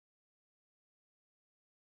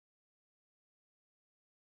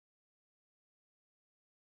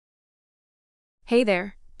Hey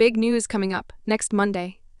there, big news coming up. Next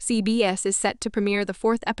Monday, CBS is set to premiere the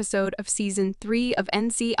 4th episode of Season 3 of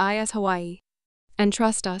NCIS Hawaiʻi. And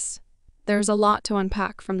trust us, there's a lot to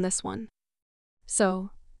unpack from this one. So,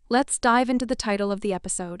 let's dive into the title of the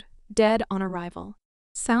episode, Dead on Arrival.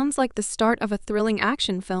 Sounds like the start of a thrilling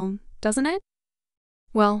action film, doesn't it?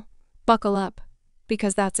 Well, buckle up,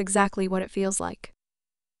 because that's exactly what it feels like.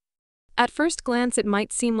 At first glance, it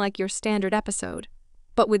might seem like your standard episode,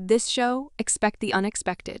 but with this show, expect the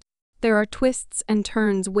unexpected. There are twists and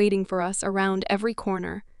turns waiting for us around every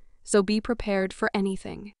corner, so be prepared for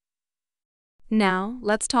anything. Now,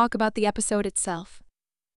 let's talk about the episode itself.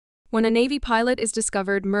 When a Navy pilot is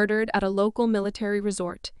discovered murdered at a local military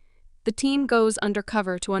resort, the team goes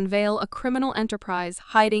undercover to unveil a criminal enterprise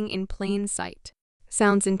hiding in plain sight.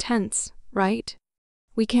 Sounds intense, right?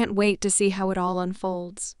 We can't wait to see how it all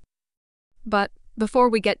unfolds. But before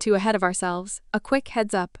we get too ahead of ourselves, a quick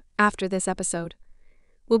heads up after this episode.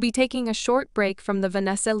 We'll be taking a short break from the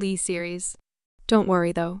Vanessa Lee series. Don't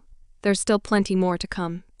worry though, there's still plenty more to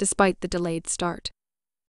come, despite the delayed start.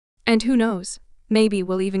 And who knows, maybe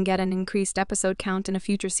we'll even get an increased episode count in a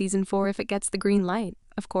future season 4 if it gets the green light,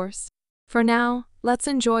 of course. For now, let's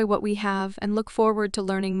enjoy what we have and look forward to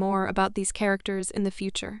learning more about these characters in the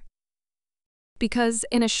future. Because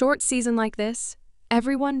in a short season like this,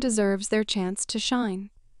 everyone deserves their chance to shine,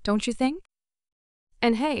 don't you think?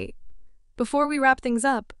 And hey, before we wrap things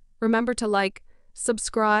up, remember to like,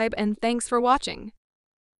 subscribe, and thanks for watching.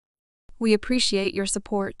 We appreciate your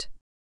support.